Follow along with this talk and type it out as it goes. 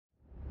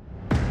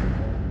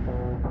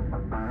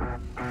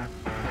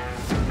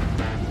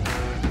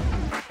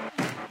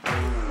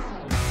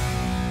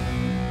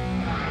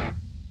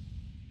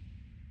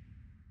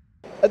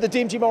At the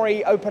DMG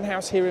Mori open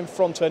house here in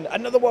Fronton,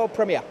 another world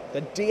premiere,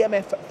 the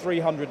DMF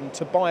 300, and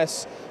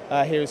Tobias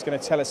here is going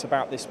to tell us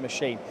about this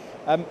machine.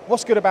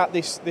 What's good about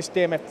this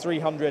DMF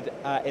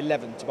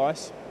 311,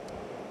 Tobias?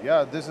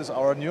 Yeah, this is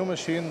our new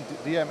machine,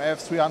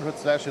 DMF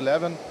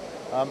 300/11.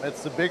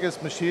 It's the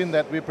biggest machine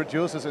that we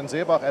produce in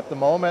Seebach at the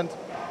moment.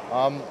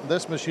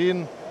 This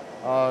machine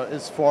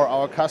is for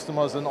our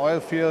customers in oil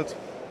field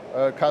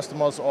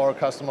customers or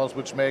customers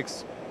which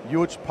makes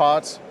huge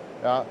parts.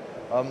 Yeah.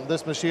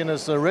 This machine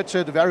is a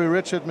rigid, very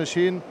rigid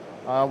machine.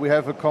 We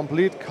have a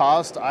complete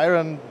cast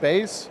iron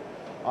base.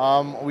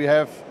 We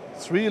have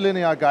 3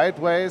 linear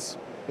guideways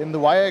in the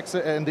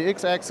y-axis, in the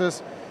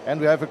x-axis, and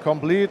we have a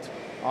complete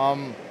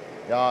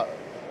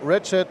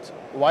rigid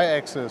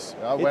y-axis.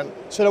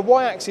 So the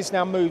y-axis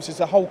now moves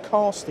as a whole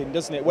casting,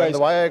 doesn't it? Whereas the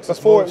y-axis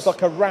before moves, it was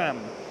like a ram.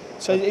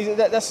 So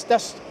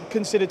that's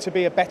considered to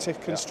be a better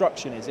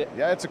construction, is it?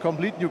 Yeah, it's a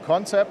complete new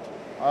concept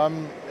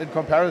in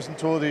comparison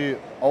to the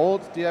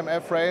old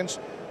DMF range.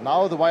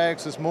 Now the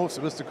y-axis moves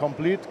with the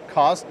complete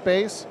cast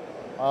base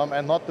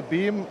and not the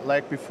beam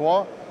like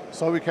before.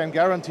 So we can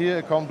guarantee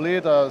a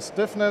complete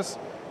stiffness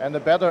and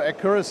a better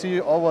accuracy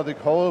over the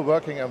whole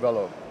working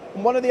envelope.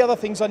 And one of the other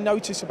things I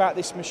notice about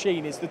this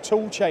machine is the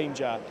tool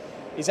changer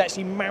is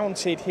actually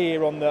mounted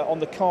here on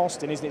the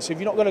casting, isn't it? So if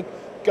you're not going to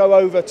go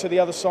over to the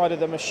other side of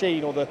the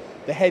machine, or the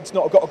head's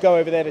not got to go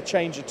over there to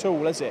change the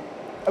tool, is it?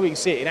 Oh, we can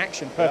see it in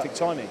action, perfect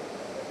timing.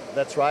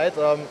 That's right.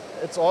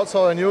 It's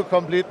also a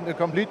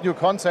complete new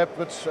concept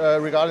which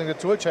regarding the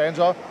tool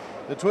changer.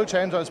 The tool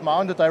changer is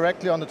mounted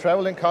directly on the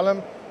traveling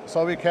column,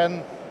 so we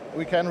can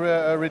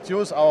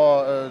reduce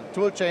our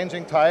tool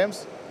changing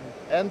times.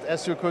 And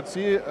as you could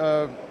see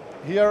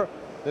here,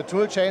 the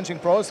tool changing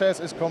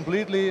process is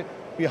completely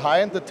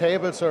behind the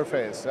table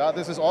surface. Yeah,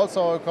 this is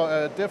also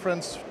a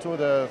difference to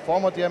the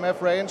former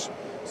DMF range.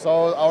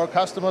 So our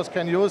customers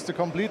can use the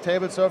complete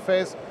table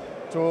surface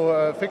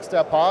to fix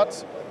their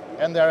parts,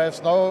 and there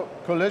is no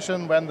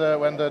collision when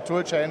the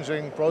tool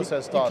changing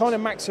process starts. You're kind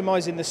of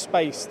maximising the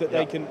space that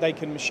they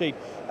can machine.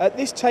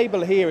 This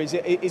table here is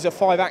a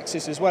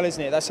 5-axis as well,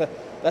 isn't it?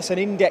 That's an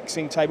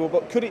indexing table,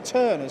 but could it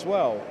turn as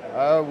well?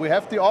 We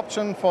have the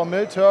option for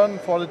mill turn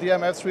for the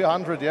DMF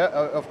 300, yeah,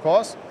 of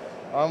course.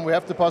 We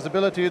have the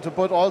possibility to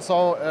put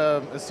also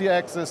a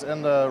C-axis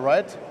in the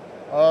right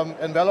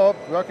envelope,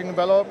 working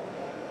envelope.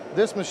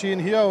 This machine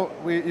here,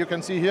 you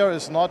can see here,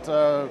 is not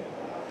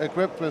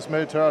equipped with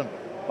mill turn.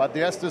 But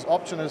yes, this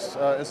option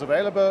is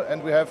available,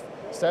 and we have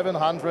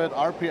 700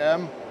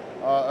 RPM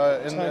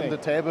in the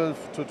table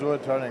to do a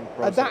turning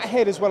process. That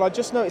head as well, I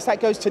just noticed that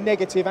goes to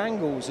negative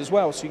angles as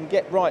well, so you can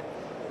get right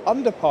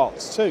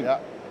underparts too. Yeah,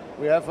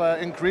 we have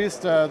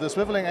increased the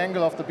swiveling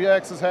angle of the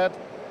B-axis head,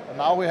 and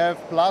now we have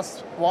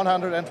plus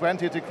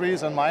 120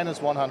 degrees and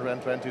minus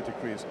 120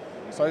 degrees.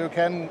 So you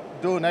can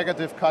do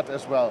negative cut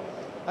as well.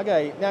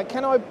 Okay, now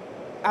can I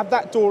have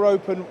that door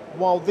open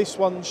while this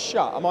one's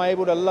shut? Am I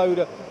able to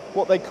load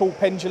what they call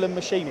pendulum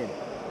machining?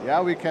 Yeah,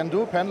 we can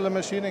do pendulum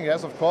machining,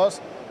 yes, of course.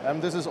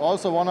 This is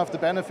also one of the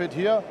benefits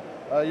here.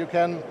 You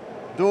can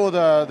do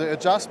the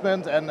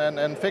adjustment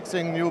and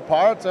fixing new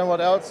parts and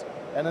what else.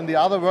 And in the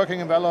other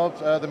working envelope,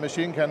 the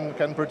machine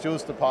can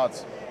produce the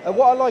parts.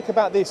 What I like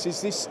about this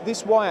is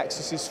this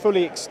y-axis is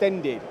fully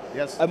extended.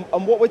 Yes.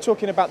 And what we're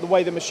talking about, the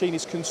way the machine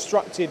is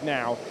constructed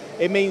now,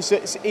 it means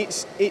that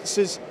it's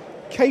as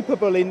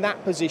capable in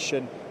that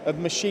position of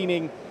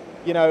machining,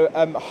 you know,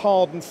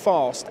 hard and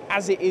fast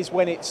as it is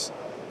when it's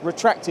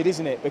retracted,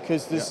 isn't it?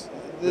 Because there's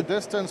the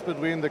distance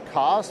between the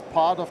cast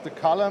part of the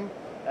column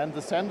and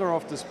the center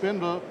of the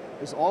spindle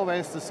is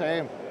always the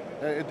same.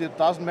 It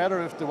doesn't matter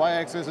if the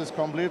y-axis is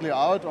completely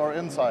out or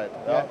inside.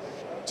 Yeah.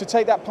 To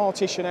take that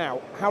partition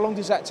out, how long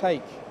does that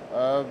take?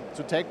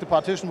 To take the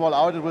partition wall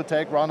out, it will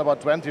take around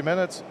about 20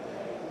 minutes.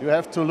 You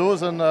have to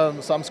loosen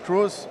some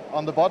screws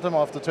on the bottom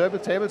of the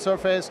table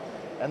surface,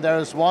 and there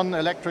is one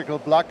electrical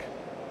plug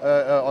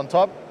on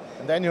top,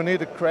 and then you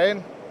need a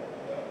crane,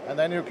 and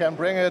then you can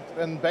bring it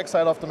in the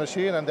backside of the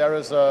machine, and there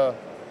is a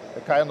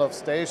kind of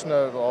station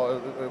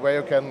where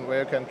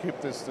you can keep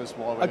this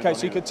wall. Okay,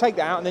 so you could take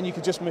that out and then you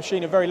could just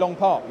machine a very long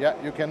part. Yeah,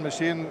 you can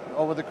machine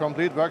over the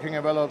complete working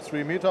envelope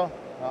 3 meters.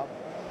 Yeah.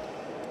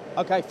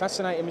 Okay,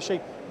 fascinating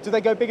machine. Do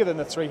they go bigger than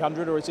the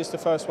 300, or is this the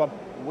first one?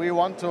 We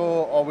want to,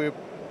 or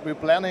we're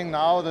planning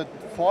now the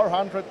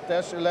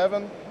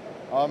 400/11.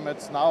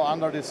 It's now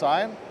under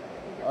design.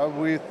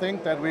 We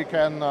think that we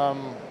can,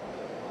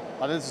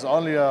 but this is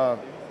only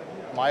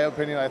my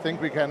opinion, I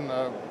think we can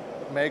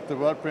make the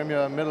world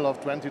premiere middle of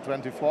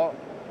 2024,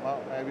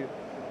 maybe.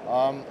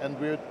 And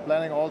we're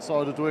planning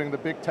also to doing the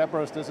big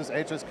tappers. This is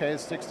HSK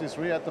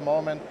 63 at the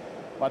moment,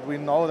 but we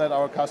know that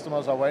our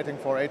customers are waiting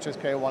for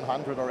HSK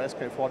 100 or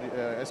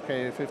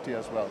SK 50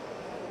 as well.